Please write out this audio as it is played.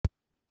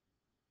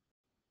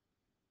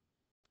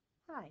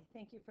Hi,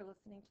 thank you for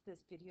listening to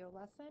this video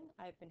lesson.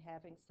 I've been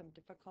having some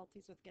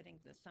difficulties with getting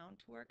the sound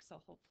to work,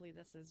 so hopefully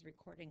this is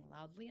recording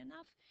loudly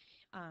enough.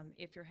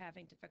 If you're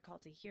having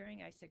difficulty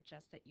hearing, I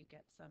suggest that you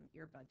get some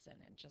earbuds in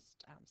and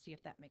just see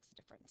if that makes a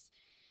difference.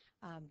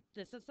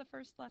 This is the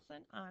first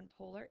lesson on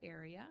polar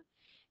area,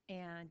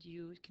 and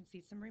you can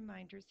see some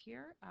reminders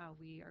here.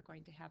 We are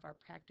going to have our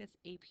practice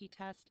AP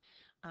test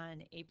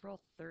on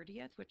April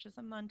 30th, which is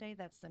a Monday.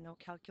 That's the no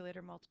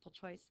calculator multiple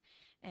choice.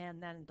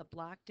 And then the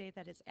block day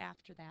that is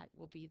after that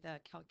will be the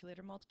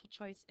calculator multiple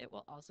choice. It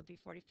will also be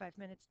 45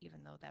 minutes,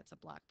 even though that's a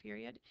block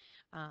period,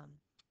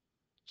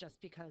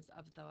 just because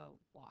of the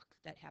walk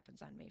that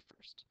happens on May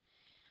 1st.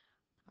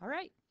 All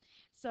right,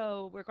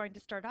 so we're going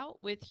to start out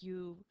with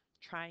you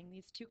trying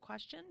these two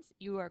questions.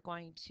 You are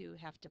going to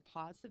have to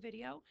pause the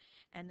video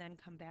and then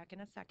come back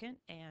in a second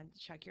and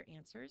check your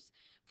answers.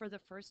 For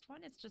the first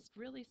one, it's just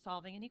really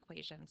solving an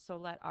equation. So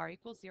let r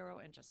equal 0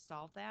 and just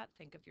solve that.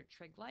 Think of your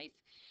trig life.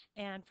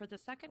 And for the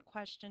second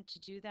question, to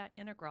do that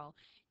integral,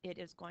 it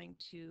is going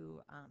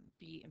to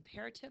be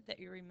imperative that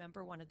you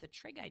remember one of the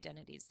trig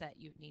identities that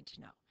you need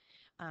to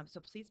know. So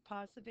please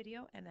pause the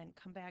video and then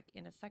come back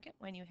in a second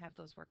when you have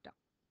those worked out.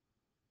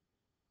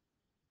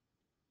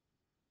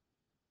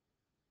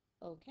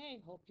 Okay,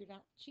 hope you're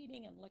not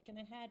cheating and looking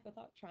ahead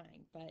without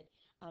trying, but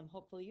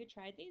hopefully you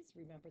tried these.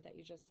 Remember that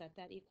you just set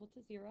that equal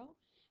to 0,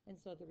 and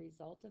so the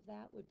result of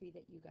that would be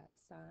that you got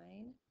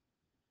sine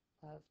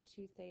of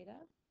 2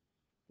 theta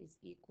is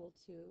equal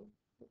to,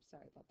 oops,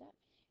 sorry about that,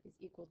 is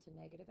equal to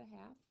negative a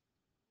half,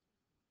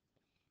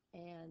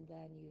 and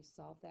then you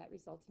solve that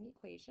resulting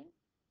equation,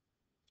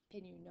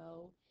 and you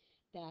know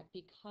that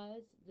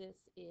because this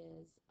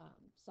is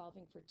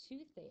solving for 2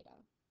 theta,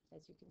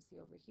 as you can see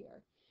over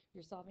here,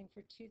 you're solving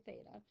for 2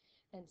 theta,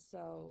 and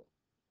so,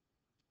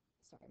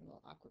 sorry, I'm a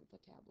little awkward with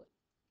the tablet.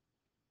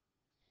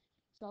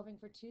 Solving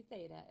for 2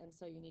 theta, and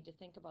so you need to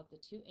think about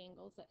the two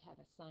angles that have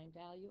a sine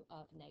value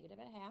of negative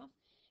a half,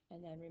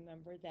 and then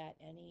remember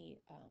that any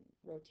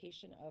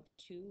rotation of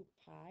 2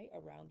 pi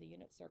around the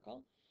unit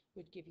circle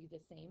would give you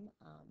the same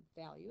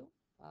value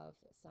of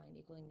sine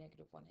equaling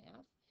negative 1/2.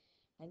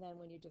 And then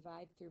when you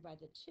divide through by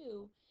the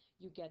 2,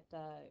 you get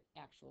the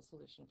actual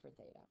solution for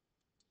theta.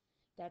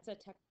 That's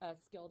a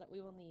skill that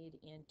we will need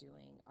in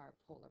doing our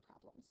polar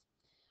problems.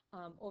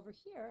 Over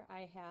here,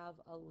 I have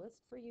a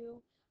list for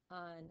you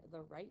on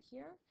the right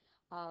here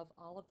of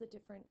all of the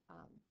different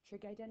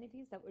trig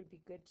identities that would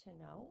be good to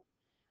know.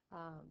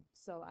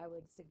 So I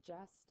would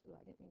suggest,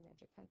 I didn't mean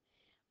magic pen.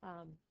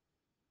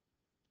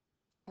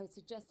 I would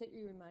suggest that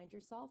you remind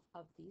yourself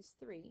of these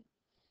three,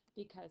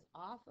 because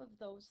off of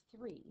those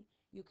three,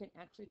 you can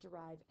actually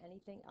derive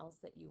anything else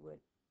that you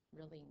would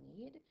really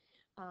need,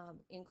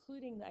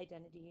 including the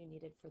identity you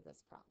needed for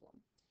this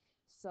problem.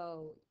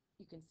 So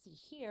you can see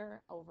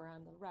here over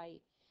on the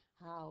right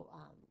how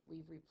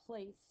we've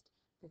replaced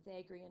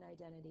Pythagorean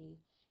identity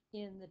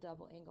in the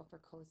double angle for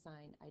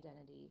cosine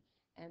identity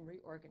and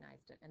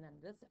reorganized it. And then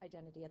this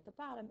identity at the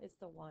bottom is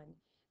the one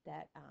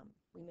that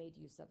we made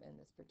use of in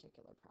this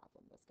particular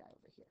problem, this guy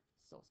over here.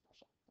 So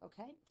special,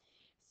 okay?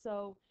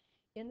 So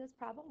in this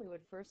problem, we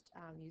would first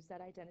use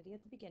that identity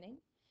at the beginning,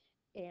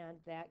 and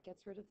that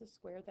gets rid of the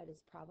square that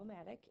is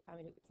problematic. I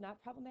mean, it's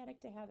not problematic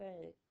to have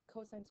a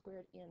cosine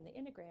squared in the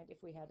integrand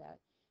if we had a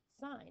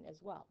sine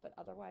as well, but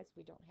otherwise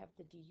we don't have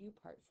the du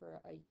part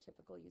for a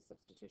typical u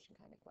substitution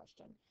kind of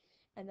question.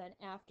 And then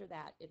after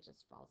that, it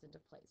just falls into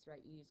place,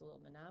 right? You use a little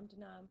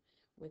denom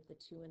with the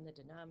 2 in the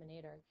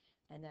denominator,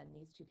 and then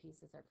these two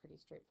pieces are pretty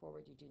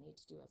straightforward. You do need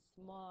to do a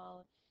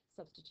small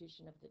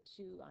substitution of the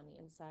 2 on the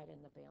inside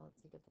and the balance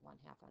to get the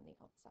 1/2 on the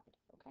outside,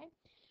 okay?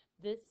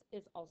 This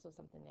is also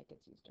something that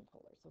gets used in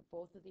polar. So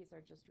both of these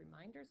are just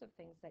reminders of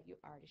things that you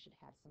already should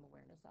have some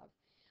awareness of.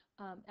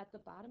 At the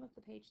bottom of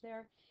the page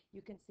there,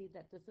 you can see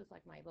that this is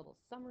like my little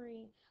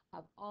summary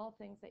of all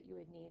things that you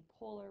would need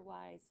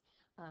polar-wise.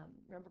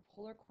 Remember,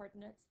 polar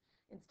coordinates,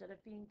 instead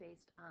of being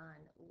based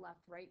on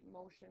left-right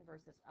motion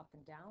versus up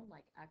and down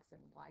like x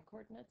and y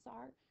coordinates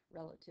are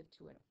relative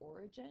to an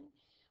origin,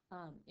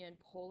 in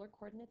polar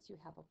coordinates you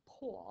have a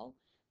pole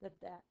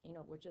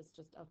which is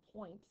just a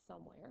point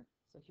somewhere.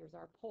 So here's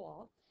our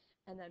pole.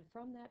 And then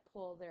from that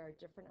pole, there are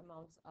different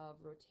amounts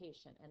of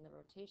rotation, and the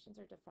rotations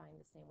are defined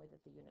the same way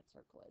that the unit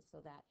circle is,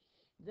 so that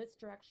this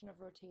direction of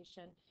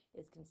rotation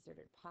is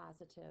considered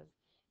positive,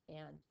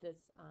 and this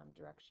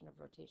direction of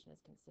rotation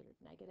is considered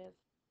negative.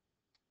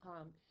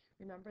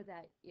 Remember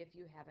that if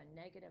you have a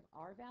negative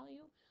r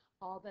value,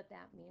 all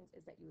that means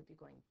is that you would be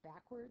going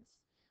backwards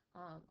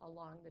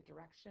along the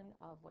direction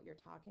of what you're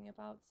talking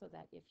about, so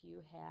that if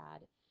you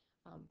had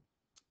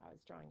I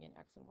was drawing in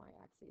x and y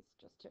axes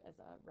just as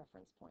a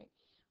reference point.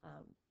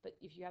 But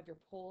if you have your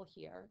pole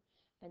here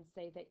and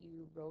say that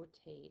you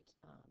rotate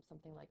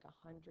something like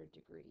 100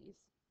 degrees,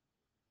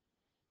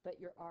 but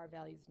your r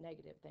value is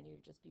negative, then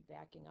you'd just be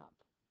backing up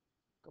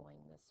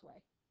going this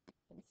way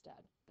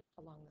instead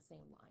along the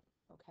same line,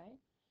 okay?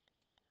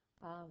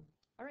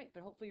 All right,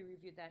 but hopefully you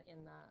reviewed that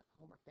in the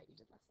homework that you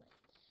did last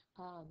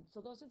night. So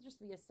those are just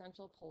the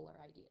essential polar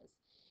ideas.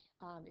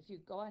 If you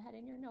go ahead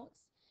in your notes,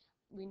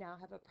 we now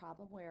have a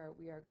problem where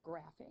we are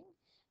graphing.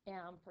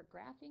 And for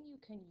graphing, you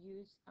can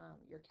use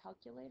your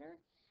calculator.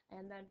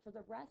 And then for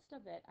the rest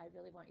of it, I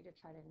really want you to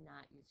try to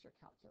not use your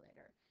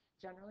calculator.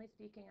 Generally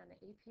speaking, on the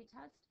AP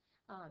test,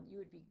 you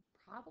would be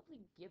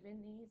probably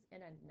given these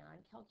in a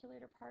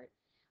non-calculator part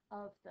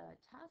of the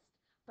test,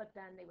 but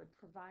then they would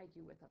provide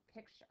you with a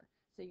picture.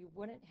 So you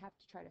wouldn't have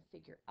to try to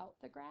figure out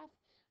the graph,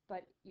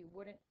 but you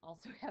wouldn't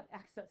also have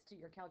access to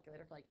your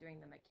calculator for like doing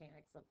the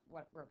mechanics of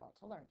what we're about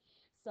to learn.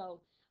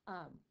 So,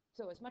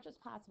 so as much as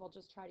possible,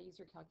 just try to use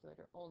your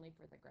calculator only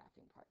for the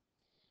graphing part.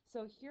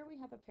 So here we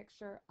have a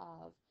picture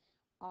of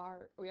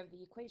we have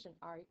the equation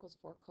r equals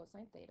 4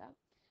 cosine theta.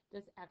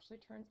 This actually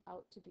turns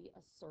out to be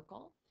a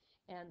circle,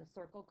 and the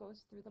circle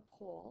goes through the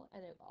pole,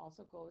 and it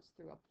also goes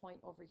through a point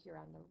over here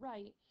on the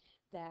right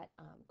that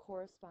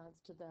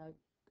corresponds to the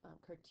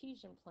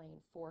Cartesian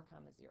plane 4,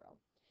 0.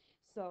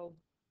 So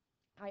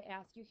I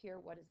ask you here,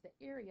 what is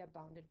the area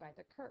bounded by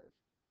the curve?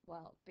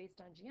 Well,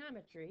 based on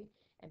geometry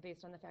and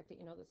based on the fact that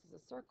you know this is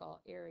a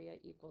circle, area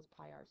equals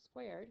pi r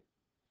squared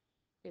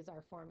is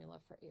our formula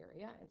for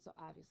area, and so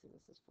obviously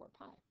this is 4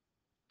 pi.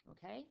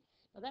 Okay,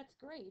 now that's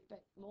great,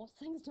 but most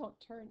things don't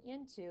turn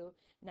into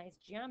nice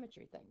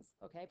geometry things,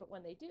 okay? But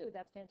when they do,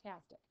 that's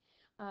fantastic.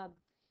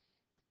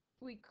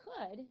 We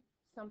could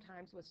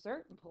sometimes with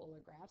certain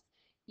polar graphs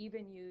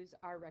even use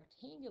our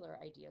rectangular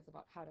ideas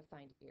about how to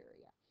find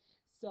area.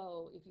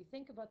 So if you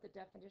think about the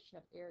definition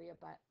of area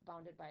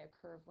bounded by a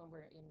curve when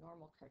we're in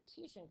normal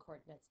Cartesian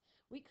coordinates,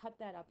 we cut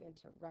that up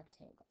into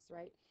rectangles,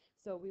 right?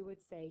 So we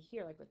would say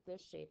here, like with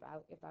this shape,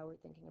 if I were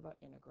thinking about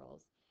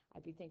integrals,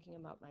 I'd be thinking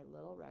about my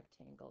little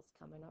rectangles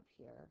coming up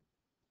here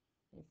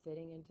and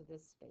fitting into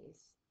this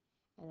space.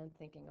 And then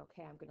thinking,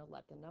 okay, I'm going to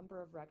let the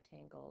number of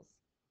rectangles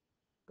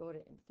go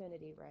to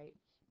infinity, right?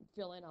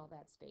 Fill in all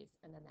that space,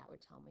 and then that would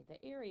tell me the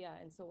area.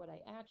 And so what I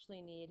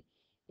actually need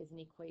is an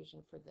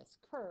equation for this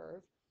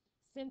curve.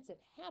 Since it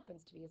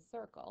happens to be a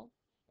circle,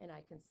 and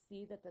I can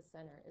see that the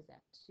center is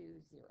at 2,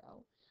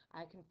 0,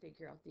 I can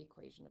figure out the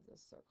equation of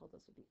this circle.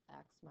 This would be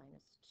x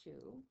minus 2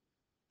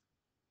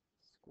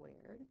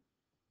 squared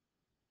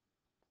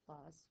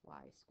plus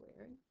y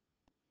squared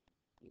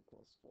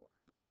equals 4.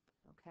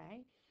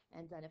 Okay?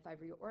 And then if I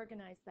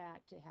reorganize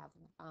that to have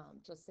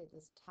just say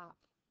this top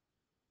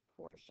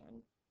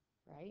portion,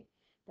 right?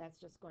 That's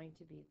just going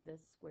to be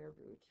this square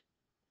root.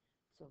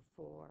 So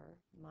 4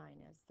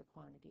 minus the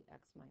quantity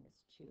x minus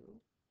 2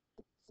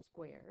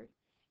 squared.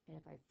 And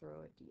if I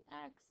throw a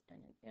dx and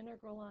an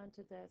integral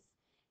onto this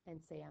and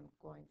say I'm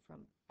going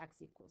from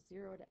x equals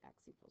 0 to x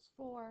equals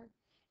 4,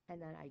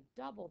 and then I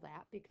double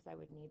that because I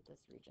would need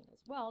this region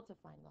as well to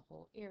find the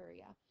whole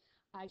area,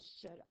 I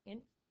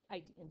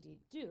indeed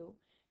do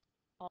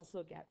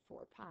also get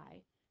 4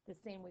 pi, the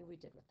same way we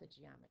did with the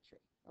geometry.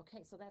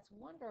 Okay, so that's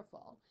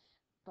wonderful,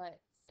 but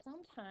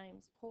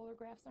sometimes polar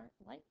graphs aren't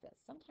like this.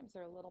 Sometimes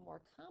they're a little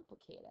more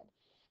complicated.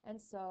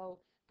 And so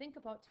think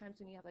about times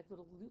when you have like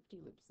little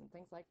loop-de-loops and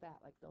things like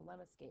that, like the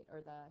Lemke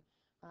or the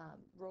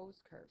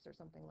rose curves or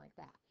something like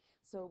that.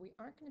 So we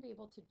aren't going to be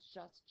able to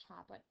just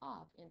chop it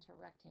up into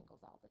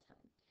rectangles all the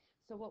time.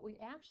 So what we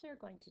actually are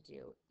going to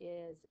do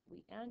is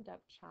we end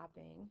up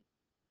chopping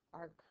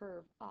our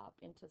curve up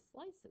into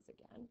slices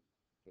again.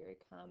 Very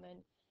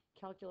common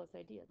calculus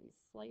idea, these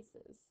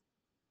slices.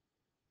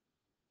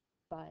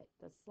 But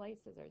the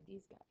slices are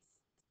these guys,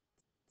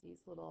 these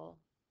little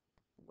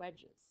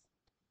wedges.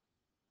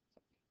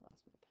 Sorry, lost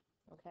my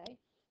pen. Okay,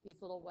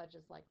 these little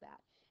wedges like that.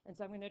 And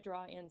so I'm going to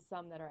draw in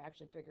some that are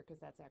actually bigger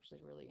because that's actually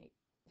really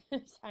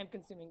time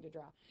consuming to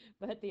draw.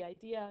 But the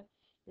idea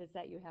is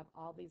that you have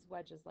all these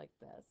wedges like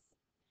this,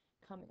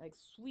 coming like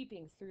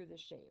sweeping through the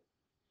shape.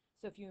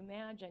 So if you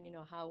imagine, you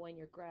know, how when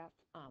your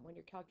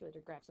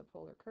calculator graphs a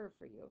polar curve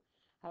for you,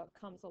 how it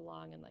comes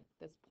along and like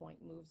this point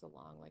moves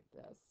along like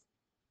this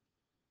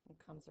and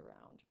comes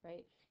around,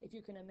 right? If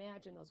you can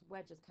imagine those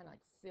wedges kind of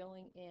like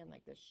filling in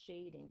like the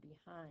shading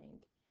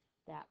behind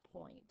that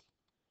point,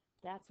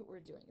 that's what we're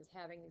doing, is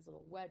having these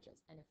little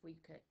wedges. And if we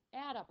could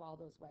add up all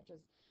those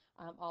wedges,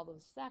 all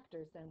those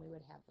sectors, then we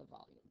would have the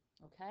volume,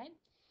 okay?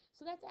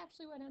 So that's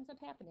actually what ends up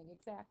happening,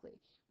 exactly.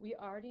 We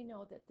already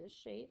know that this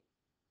shape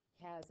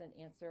has an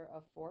answer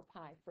of 4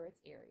 pi for its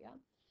area.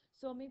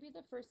 So maybe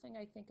the first thing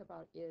I think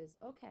about is,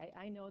 okay,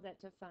 I know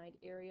that to find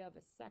area of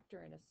a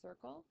sector in a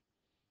circle,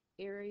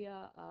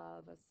 area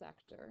of a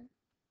sector,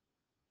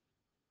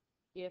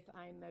 if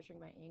I'm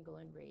measuring my angle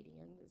in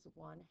radians, is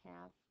 1/2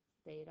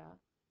 theta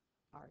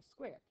r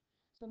squared.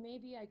 So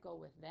maybe I go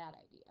with that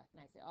idea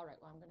and I say, all right,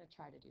 well, I'm going to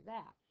try to do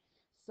that.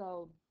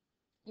 So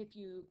if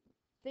you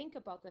think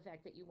about the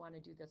fact that you want to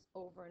do this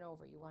over and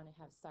over, you want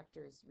to have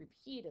sectors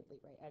repeatedly,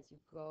 right, as you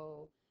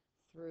go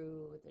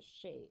through the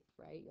shape,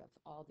 right? You have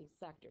all these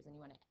sectors and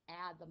you want to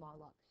add them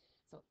all up.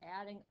 So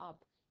adding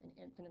up an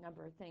infinite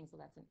number of things, so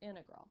that's an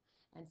integral.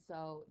 And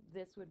so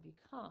this would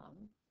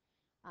become,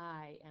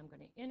 I am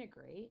going to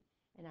integrate,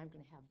 and I'm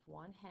going to have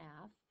 1/2,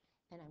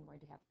 and I'm going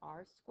to have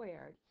r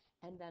squared,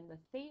 and then the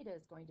theta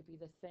is going to be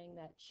the thing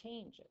that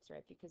changes,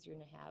 right? Because you're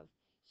going to have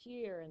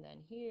here, and then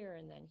here,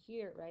 and then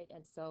here, right?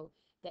 And so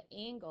the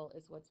angle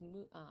is what's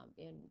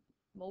in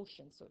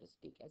motion, so to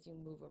speak, as you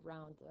move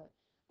around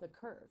the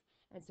curve.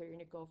 And so you're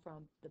going to go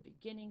from the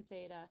beginning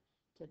theta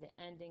to the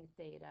ending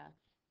theta.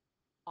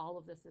 All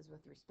of this is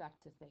with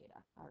respect to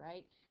theta, all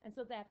right? And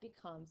so that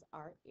becomes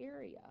our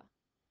area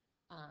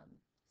um,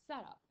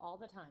 setup all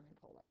the time in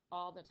polar,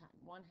 all the time,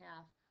 1/2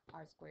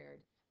 r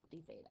squared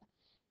d theta.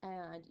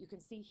 And you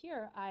can see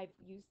here, I've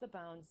used the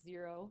bounds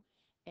 0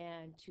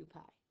 and 2 pi.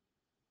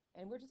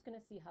 And we're just going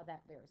to see how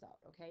that bears out,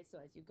 okay? So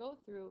as you go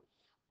through,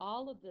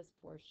 all of this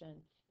portion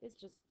is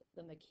just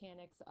the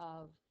mechanics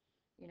of,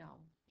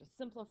 just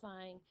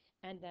simplifying.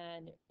 And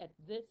then at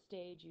this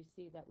stage, you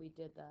see that we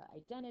did the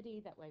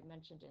identity that I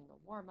mentioned in the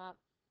warm-up.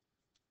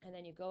 And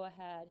then you go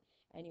ahead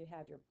and you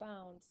have your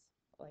bounds.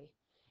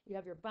 You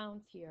have your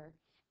bounds here,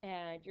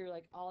 and you're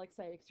like all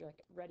excited because you're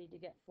like ready to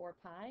get 4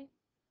 pi.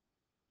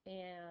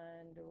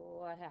 And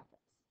what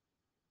happens?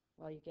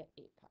 Well, you get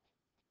 8 pi.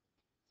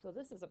 So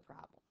this is a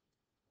problem.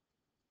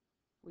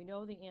 We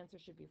know the answer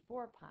should be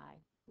 4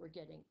 pi. We're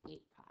getting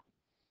 8 pi.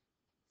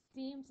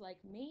 Seems like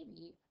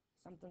maybe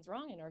something's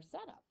wrong in our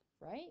setup,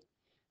 right?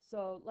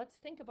 So let's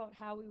think about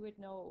how we would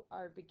know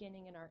our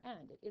beginning and our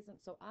end. It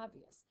isn't so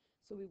obvious.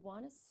 So we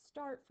want to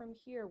start from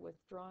here with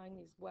drawing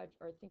these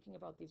or thinking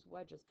about these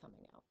wedges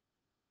coming out.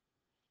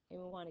 And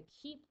we want to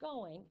keep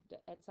going,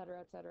 et cetera,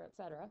 et cetera, et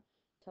cetera,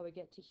 till we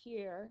get to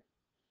here,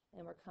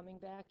 and we're coming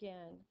back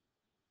in,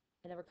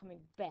 and then we're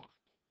coming back.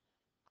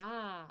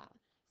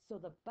 So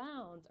the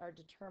bounds are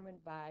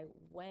determined by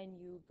when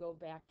you go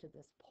back to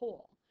this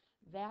pole.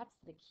 That's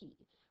the key.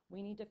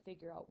 We need to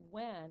figure out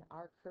when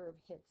our curve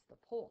hits the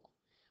pole.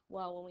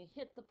 Well, when we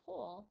hit the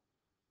pole,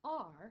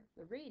 r,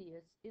 the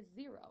radius, is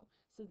 0.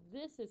 So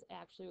this is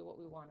actually what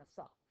we want to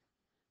solve.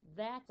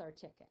 That's our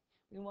ticket.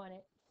 We want to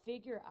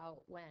figure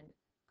out when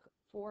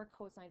 4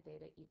 cosine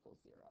theta equals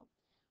 0.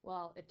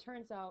 Well, it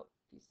turns out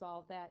if you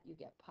solve that, you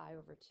get pi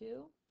over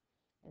 2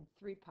 and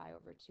 3 pi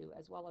over 2,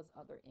 as well as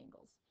other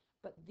angles.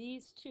 But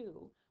these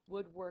two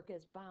would work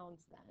as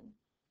bounds then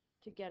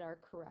to get our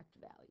correct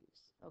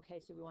values. Okay,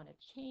 so we want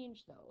to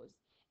change those.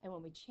 And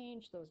when we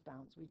change those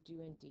bounds, we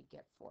do indeed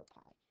get 4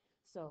 pi.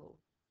 So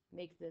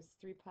make this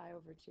 3 pi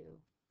over 2,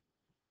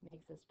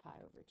 make this pi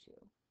over 2,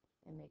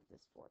 and make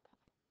this 4 pi.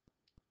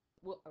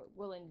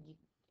 We'll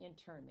in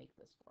turn make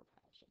this 4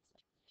 pi, I should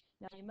say.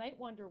 Now, you might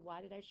wonder,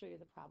 why did I show you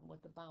the problem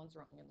with the bounds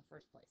wrong in the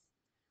first place?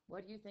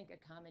 What do you think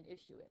a common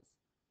issue is?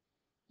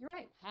 You're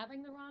right,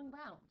 having the wrong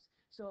bounds.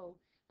 So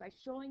by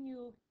showing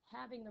you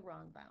having the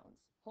wrong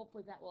bounds,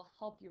 hopefully that will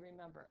help you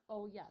remember,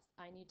 oh yes,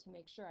 I need to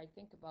make sure I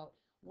think about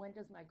when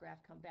does my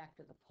graph come back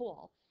to the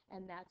pole,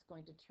 and that's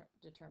going to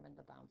determine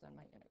the bounds on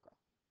my integral.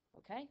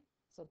 Okay?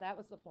 So that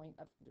was the point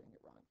of doing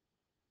it wrong.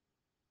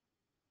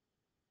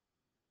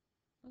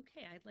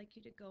 Okay, I'd like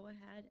you to go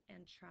ahead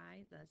and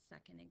try the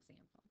second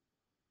example.